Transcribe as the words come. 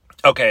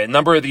okay, a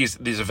number of these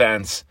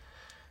events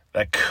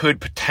that could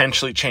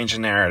potentially change the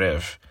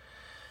narrative,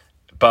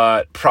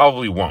 but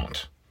probably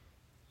won't.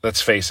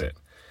 Let's face it.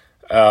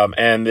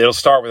 And it'll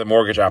start with the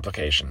mortgage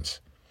applications.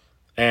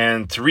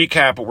 And to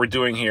recap what we're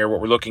doing here,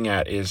 what we're looking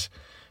at is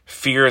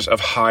fears of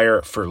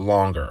higher for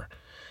longer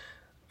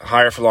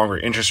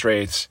interest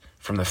rates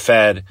from the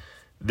Fed.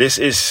 This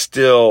is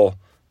still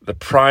the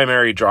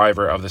primary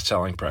driver of the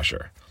selling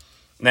pressure.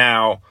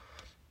 Now,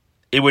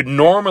 it would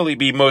normally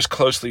be most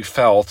closely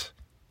felt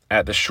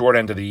at the short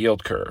end of the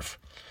yield curve.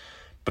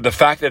 But the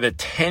fact that the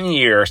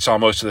 10-year saw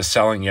most of the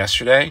selling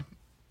yesterday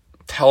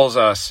tells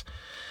us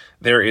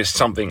there is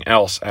something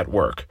else at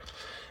work.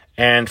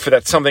 And for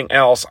that something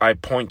else, I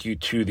point you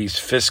to these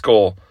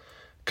fiscal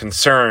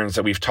concerns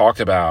that we've talked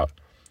about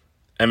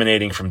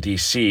emanating from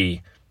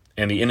D.C.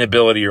 and the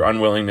inability or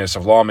unwillingness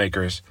of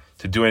lawmakers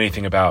to do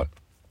anything about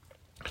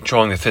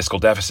controlling the fiscal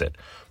deficit.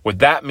 What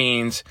that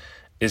means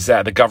is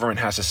that the government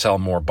has to sell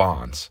more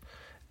bonds.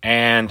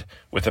 And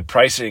with the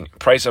price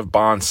of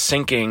bonds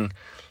sinking,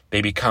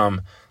 they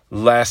become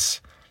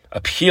less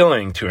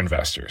appealing to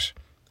investors.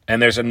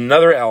 And there's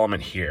another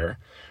element here,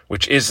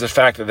 which is the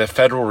fact that the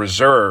Federal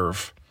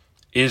Reserve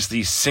is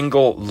the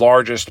single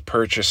largest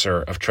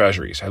purchaser of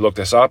treasuries. I looked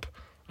this up.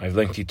 I've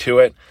linked you to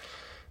it.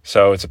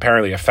 So it's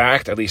apparently a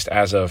fact, at least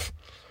as of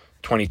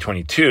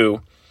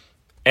 2022.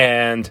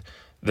 And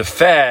the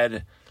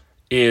Fed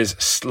is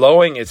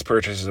slowing its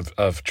purchases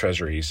of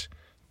treasuries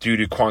due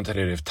to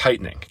quantitative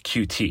tightening,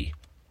 QT.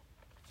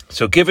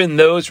 So given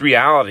those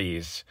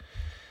realities,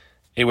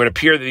 it would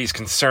appear that these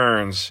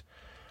concerns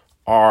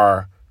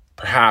are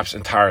perhaps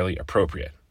entirely appropriate.